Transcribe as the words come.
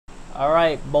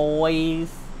Alright, boys.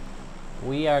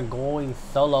 We are going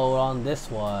solo on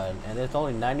this one. And there's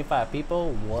only 95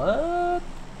 people? What?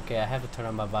 Okay, I have to turn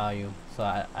on my volume so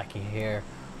I can hear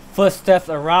footsteps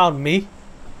around me.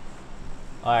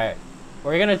 Alright.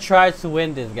 We're gonna try to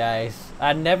win this, guys.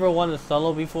 I never won a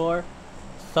solo before.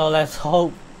 So let's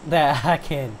hope that I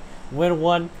can win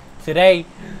one today,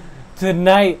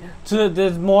 tonight, to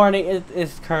this morning.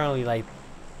 It's currently like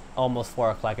almost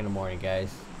 4 o'clock in the morning,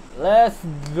 guys. Let's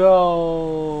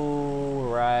go.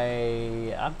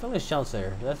 Right. I'm feeling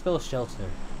shelter. Let's go shelter.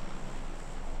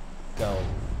 Go.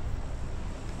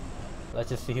 Let's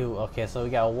just see who. Okay, so we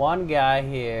got one guy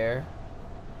here.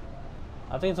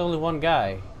 I think it's only one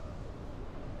guy.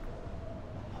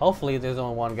 Hopefully there's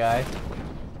only one guy.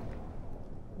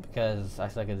 Because I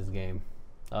suck at this game.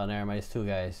 Oh, never mind. It's two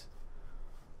guys.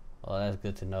 Oh, that's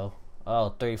good to know. Oh,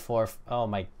 34. Oh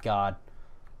my god.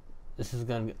 This is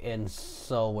gonna end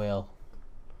so well.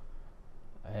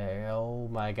 Hey, oh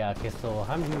my god. Okay, so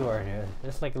how many people are in here?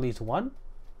 There's like at least one?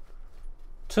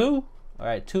 Two?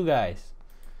 Alright, two guys.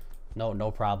 No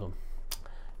problem.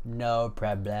 No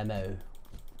problemo.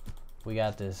 We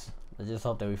got this. Let's just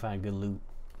hope that we find good loot.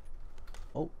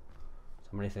 Oh.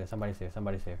 Somebody's here. Somebody's here.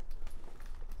 Somebody's here.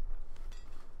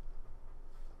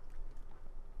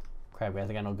 Crap, guys.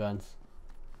 I got no guns.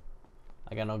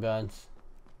 I got no guns.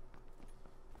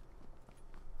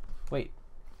 Wait.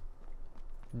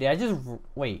 Did I just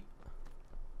wait?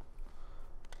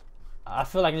 I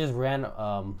feel like I just ran.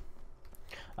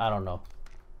 I don't know.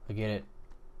 Forget it.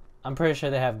 I'm pretty sure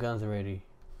they have guns already.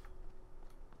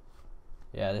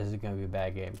 Yeah, this is gonna be a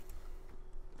bad game.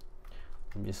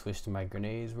 Let me just switch to my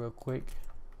grenades real quick.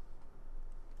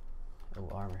 Oh,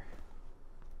 armor.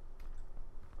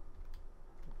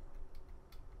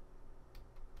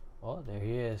 Oh, there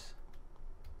he is.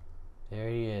 There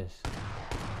he is.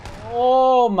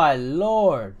 Oh my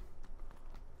lord.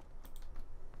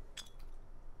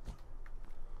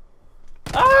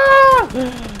 Ah!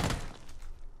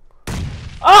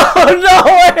 Oh no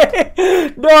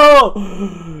way!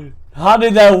 No! How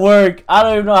did that work? I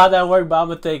don't even know how that worked, but I'm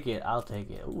gonna take it. I'll take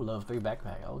it. Ooh, level 3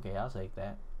 backpack. Okay, I'll take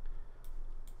that.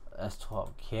 That's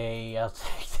 12k. I'll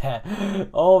take that.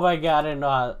 Oh my god, I didn't know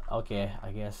how. Okay,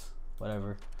 I guess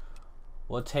whatever.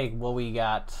 We'll take what we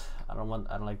got. I don't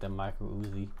like that micro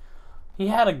Uzi. He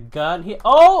had a gun.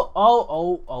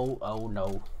 Oh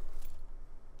no.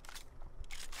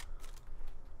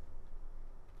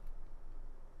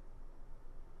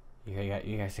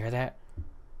 You guys hear that?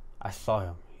 I saw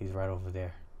him. He's right over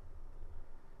there.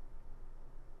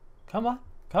 Come on.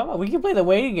 Come on. We can play the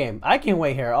waiting game. I can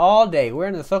wait here all day. We're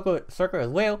in the circle as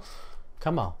well.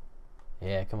 Come on.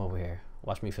 Yeah, come over here.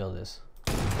 Watch me feel this.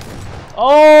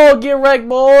 Oh, get wrecked,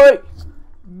 boy.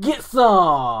 Get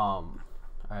some.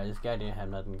 Alright, this guy didn't have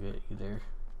nothing good either.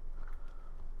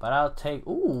 But I'll take...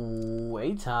 Ooh,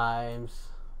 8 times.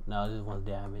 No, this one's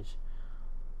damage.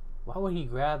 Why would he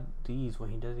grab these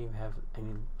when he doesn't even have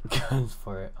any guns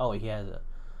for it? Oh, he has a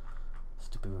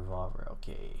stupid revolver.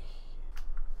 Okay.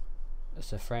 Is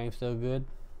the frame still good?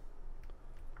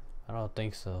 I don't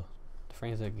think so. The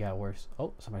frames that got worse.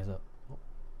 Oh, somebody's up. Oh.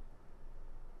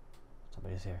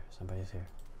 Somebody's here. Somebody's here.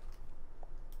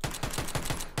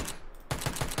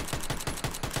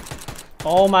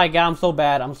 Oh my god, I'm so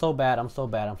bad. I'm so bad. I'm so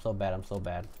bad. I'm so bad. I'm so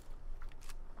bad.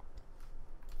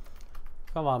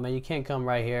 Come on, man. You can't come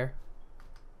right here.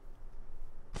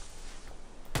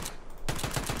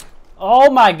 Oh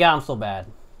my god, I'm so bad.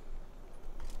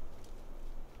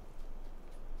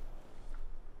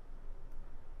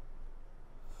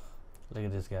 Look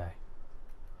at this guy.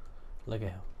 Look at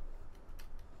him.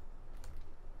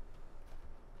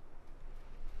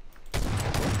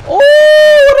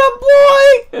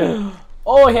 Oh, what a boy!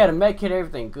 Oh, he had a med kit,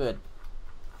 everything good.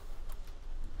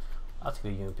 I'll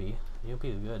take the UMP. UMP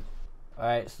is good.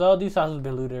 Alright, so these houses have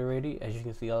been looted already. As you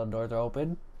can see, all the doors are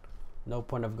open. No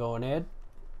point of going in.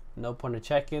 No point of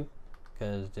checking.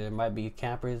 Because there might be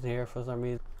campers in here for some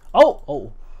reason.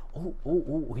 Oh,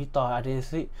 he thought I didn't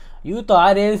see. You thought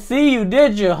I didn't see you,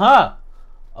 did you, huh?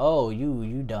 Oh,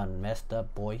 you done messed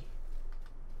up, boy.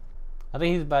 I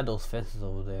think he's by those fences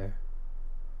over there.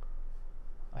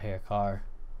 I hear a car.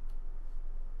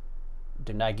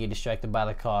 Do not get distracted by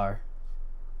the car.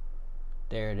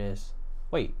 There it is.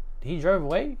 Wait, he drove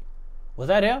away? Was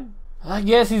that him? I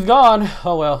guess he's gone.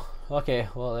 Oh well. Okay,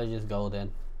 well let's just go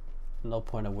then. No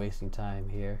point of wasting time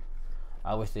here.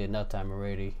 I wasted enough time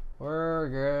already. We're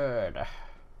good.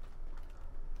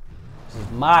 This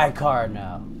is my car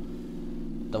now.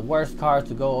 The worst car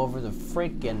to go over the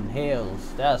freaking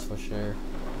hills. That's for sure.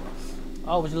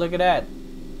 Oh, would you look at that?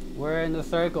 We're in the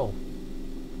circle.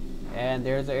 And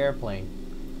there's an airplane.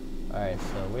 Alright,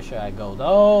 so where should I go?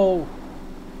 Oh!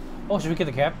 Oh, should we get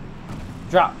the cap?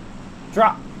 Drop!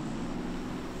 Drop!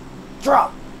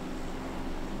 Drop!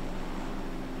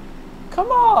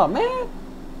 Come on, man!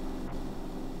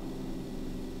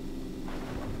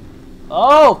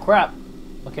 Oh, crap!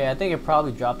 Okay, I think it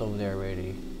probably dropped over there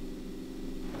already.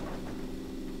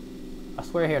 I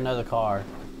swear I hear another car.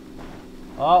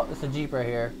 Oh, it's a Jeep right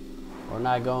here. We're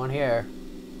not going here.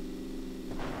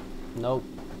 Nope.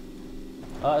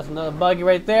 Oh, it's another buggy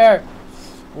right there.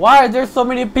 Why are there so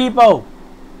many people?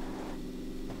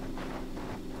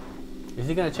 Is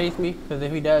he gonna chase me? Because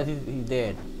if he does, he's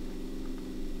dead.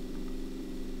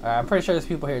 Alright, I'm pretty sure there's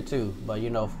people here too. But you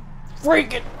know,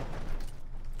 freaking.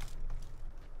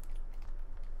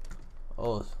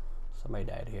 Oh, somebody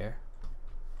died here.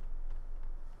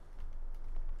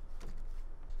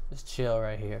 Just chill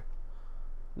right here.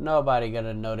 Nobody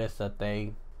gonna notice a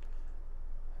thing.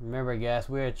 Remember, guys,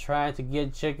 we're trying to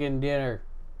get chicken dinner.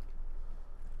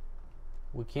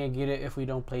 We can't get it if we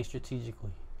don't play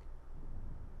strategically.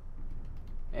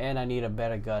 And I need a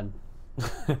better gun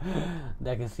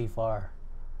that can see far.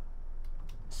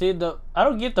 See, I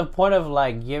don't get the point of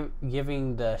like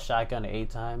giving the shotgun 8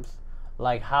 times.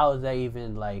 Like, how is that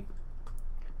even like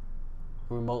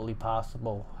remotely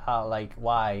possible? How, like,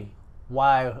 why,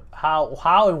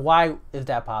 how and why is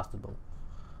that possible?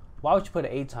 Why would you put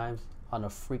it 8 times on a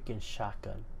freaking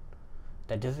shotgun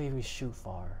that doesn't even shoot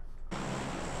far?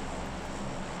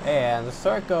 And the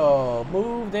circle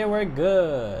move. They were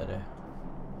good.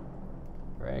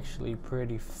 We're actually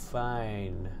pretty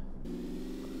fine.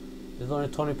 There's only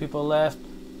 20 people left.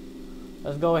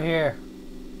 Let's go here.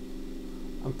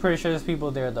 I'm pretty sure there's people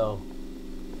there though.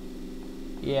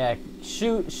 Yeah,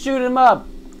 shoot him up.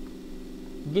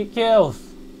 Get kills.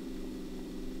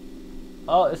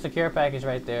 Oh, it's the care package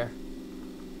right there.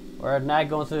 We're not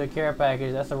going to the care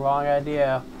package. That's the wrong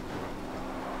idea.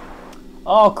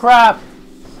 Oh crap.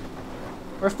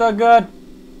 We're still good.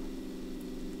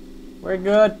 We're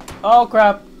good. Oh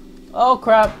crap. Oh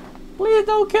crap. Please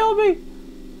don't kill me.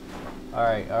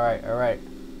 Alright.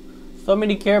 So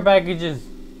many care packages.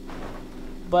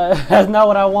 But that's not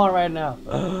what I want right now.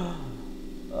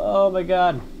 Oh my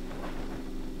god.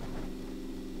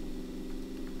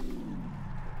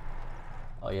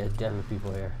 Oh yeah, there's definitely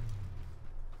people here.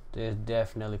 There's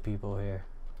definitely people here.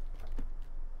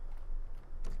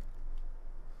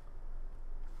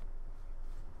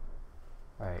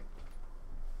 Alright.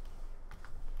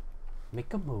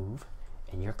 Make a move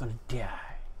and you're gonna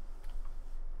die.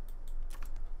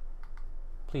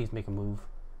 Please make a move.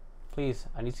 Please,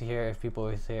 I need to hear if people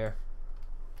is here.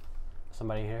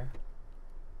 Somebody here?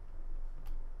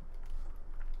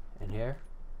 In here?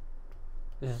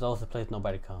 This is also the place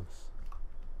nobody comes.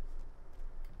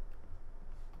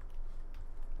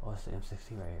 Oh, it's the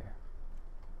M16 right here.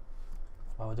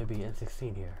 Why would there be an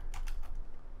M16 here?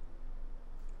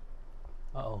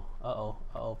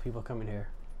 Uh-oh, people coming here.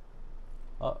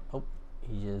 Oh,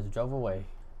 he just drove away.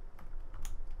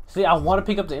 See, I want to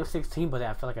pick up the M16, but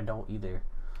I feel like I don't either.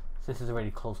 Since it's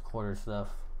already close quarter stuff.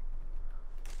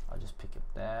 I'll just pick up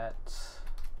that.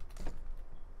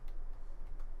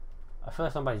 I feel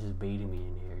like somebody's just baiting me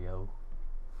in here, yo.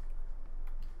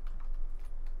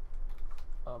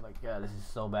 Oh my god, this is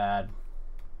so bad.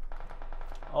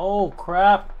 Oh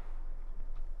crap.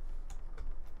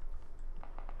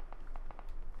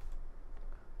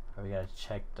 We gotta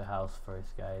check the house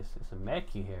first, guys. There's a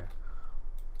medkit here.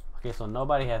 Okay, so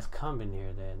nobody has come in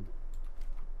here then.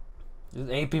 There's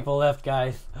 8 people left,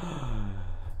 guys.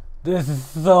 This is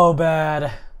so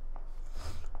bad.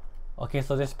 Okay,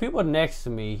 so there's people next to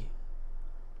me.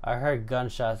 I heard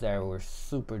gunshots that were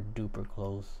super duper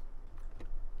close.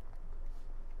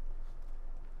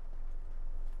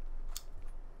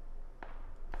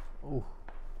 Ooh.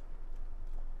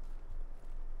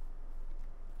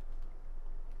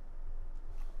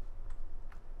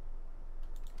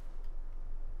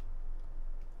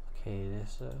 Okay,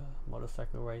 there's a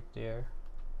motorcycle right there.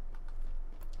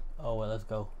 Oh well, let's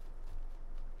go.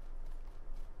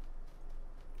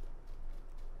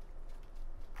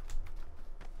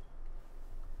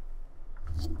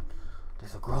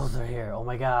 There's a grocer here. Oh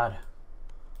my god.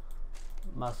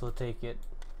 Might as well take it.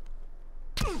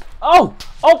 Oh!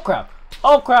 Oh crap!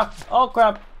 Oh crap! Oh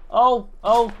crap!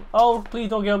 Oh! Please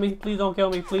don't kill me! Please don't kill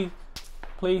me!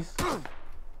 Please!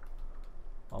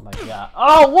 Oh my god!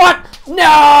 Oh what?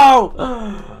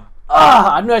 No!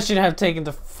 I knew I shouldn't have taken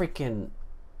the freaking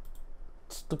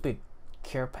stupid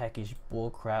care package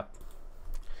bull crap.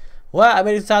 Well, I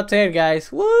made it top 10,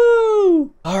 guys.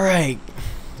 Woo! All right,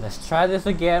 let's try this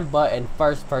again, but in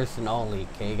first person only.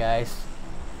 Okay, guys.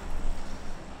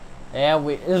 Yeah,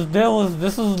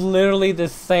 this is literally the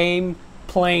same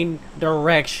plane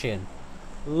direction.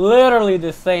 Literally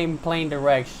the same plane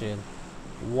direction.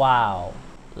 Wow.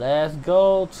 Let's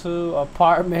go to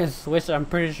apartments, which I'm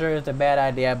pretty sure is a bad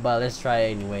idea, but let's try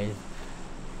it anyways.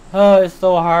 Oh, it's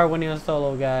so hard when you're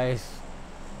solo, guys.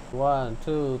 1,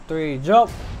 2, 3,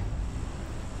 jump!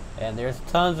 And there's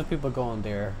tons of people going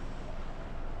there.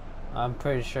 I'm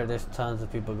pretty sure there's tons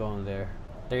of people going there.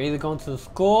 They're either going to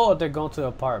school or they're going to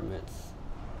apartments.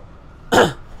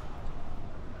 Alright,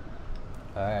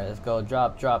 let's go.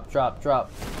 Drop, drop, drop,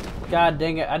 drop. God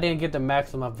dang it, I didn't get the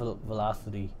maximum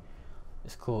velocity.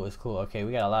 It's cool, it's cool. Okay,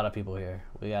 we got a lot of people here.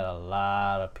 We got a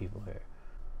lot of people here.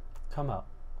 Come out.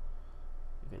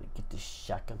 You're gonna get this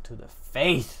shotgun to the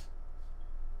face.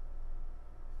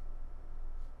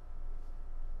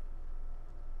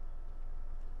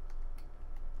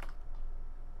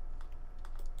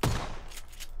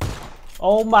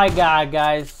 Oh my god,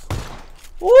 guys.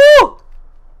 Woo!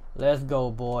 Let's go,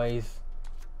 boys.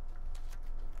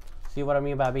 See what I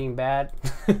mean by being bad?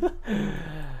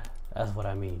 That's what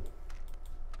I mean.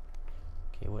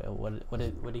 Okay,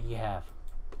 what did he have?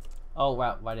 Oh,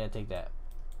 wow, why did I take that?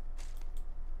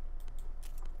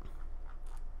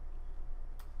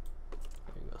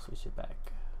 There you go, switch it back.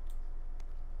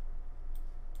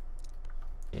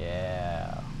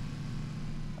 Yeah.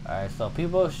 Alright, so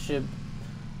people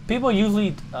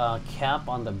usually camp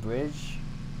on the bridge,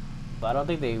 but I don't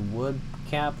think they would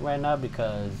camp right now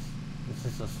because this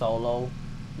is a solo.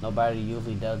 Nobody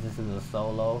usually does this in a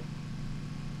solo.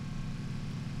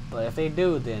 But if they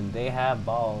do, then they have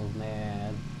balls,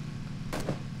 man.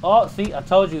 Oh, see, I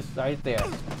told you right there.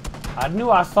 I knew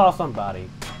I saw somebody.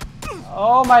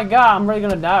 Oh my god, I'm really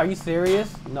gonna die. Are you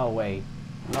serious? No way.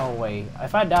 No way.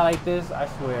 If I die like this, I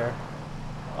swear.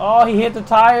 Oh, he hit the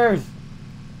tires.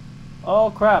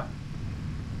 Oh crap.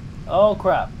 Oh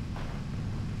crap.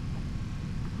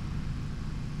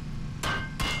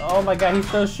 Oh my god, he's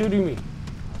still shooting me.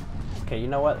 Okay, you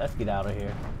know what? Let's get out of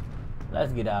here.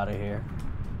 Let's get out of here.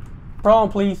 Prone,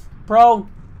 please.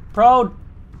 Prone. Prone.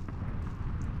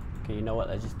 Okay, you know what?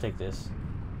 Let's just take this.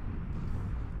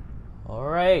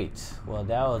 Alright. Well,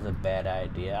 that was a bad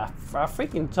idea. I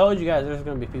freaking told you guys there's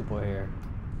going to be people here.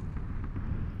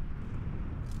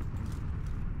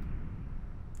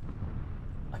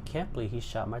 I can't believe he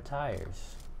shot my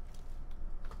tires.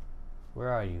 Where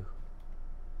are you?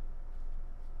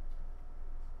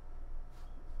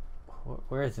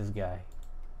 Where is this guy?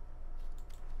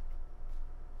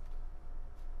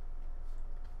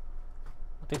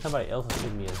 I think somebody else is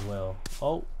shooting me as well.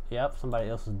 Oh, yep, somebody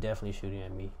else is definitely shooting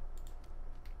at me.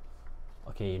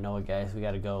 Okay, you know what, guys? We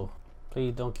gotta go.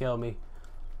 Please don't kill me.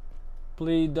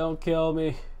 Please don't kill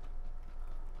me.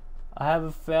 I have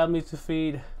a family to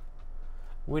feed.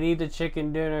 We need the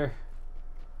chicken dinner.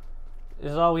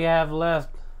 It's all we have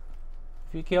left.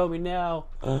 If you kill me now,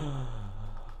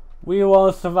 we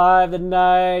won't survive the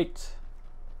night.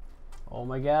 Oh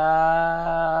my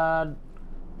god.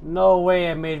 No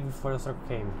way I made it before the circle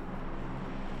came.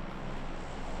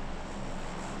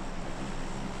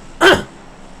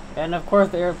 And of course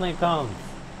the airplane comes.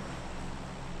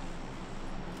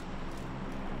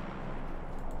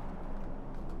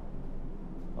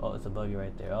 Oh, it's a buggy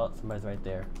right there. Oh, somebody's right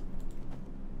there.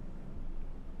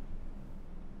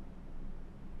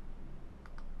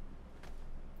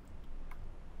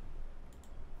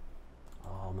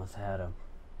 Oh, almost had him.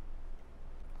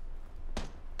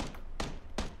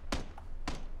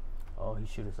 Oh, he's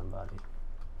shooting somebody.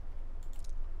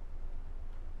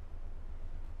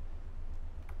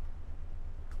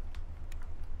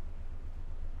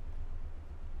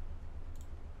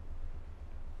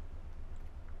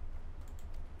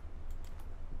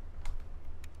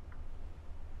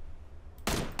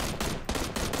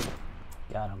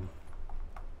 Got him.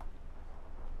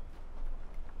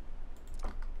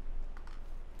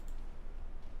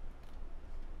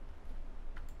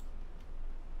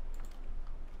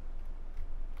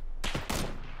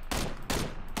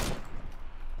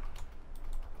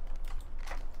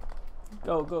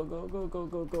 Go, go, go, go, go,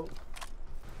 go, go.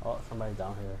 Oh, somebody's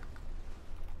down here.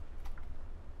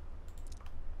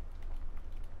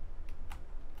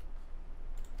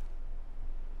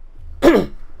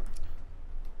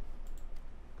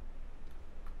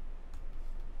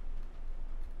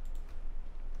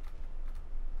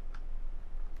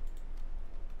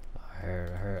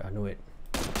 I knew it.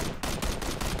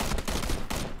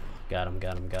 Got him,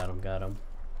 got him, got him, got him.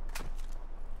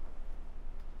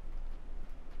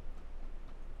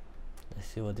 Let's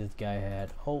see what this guy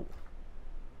had. Oh.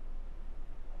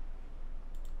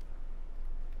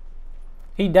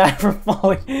 He died from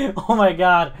falling. Oh my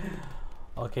god.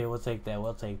 Okay, we'll take that.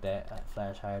 We'll take that.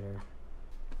 Flash hider.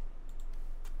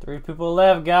 3 people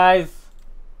left, guys.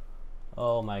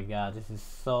 Oh my god, this is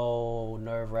so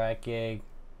nerve-wracking.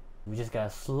 We just gotta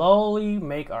slowly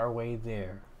make our way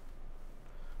there.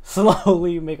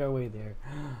 Slowly make our way there.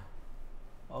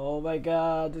 Oh my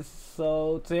god, this is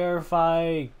so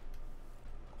terrifying.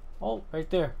 Oh, right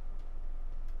there.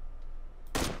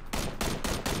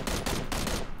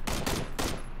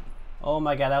 Oh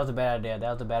my god, that was a bad idea.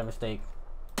 That was a bad mistake.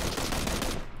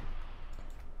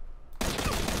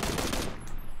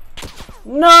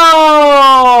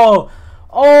 No!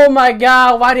 Oh my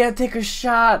god, why did I take a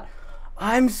shot?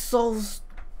 I'm so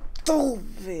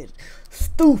stupid.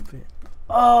 Stupid.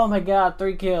 Oh my god,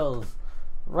 3 kills.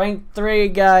 Rank 3,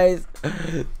 guys.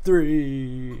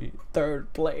 3.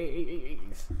 3rd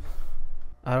place.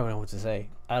 I don't know what to say.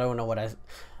 I don't know what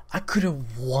I could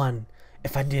have won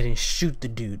if I didn't shoot the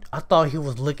dude. I thought he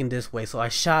was looking this way, so I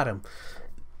shot him.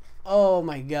 Oh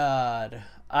my god.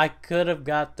 I could have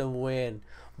got the win,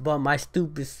 but my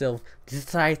stupid self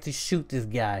decided to shoot this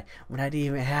guy when I didn't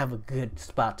even have a good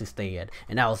spot to stay at,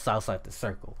 and that was outside the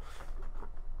circle.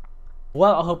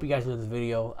 Well, I hope you guys enjoyed this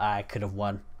video. I could have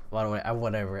won.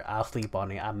 Whatever. I'll sleep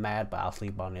on it. I'm mad, but I'll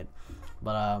sleep on it.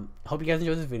 But I hope you guys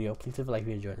enjoyed this video. Please leave a like if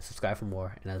you enjoyed it. Subscribe for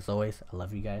more. And as always, I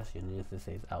love you guys. Your Ninja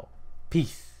Sensei is out.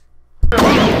 Peace.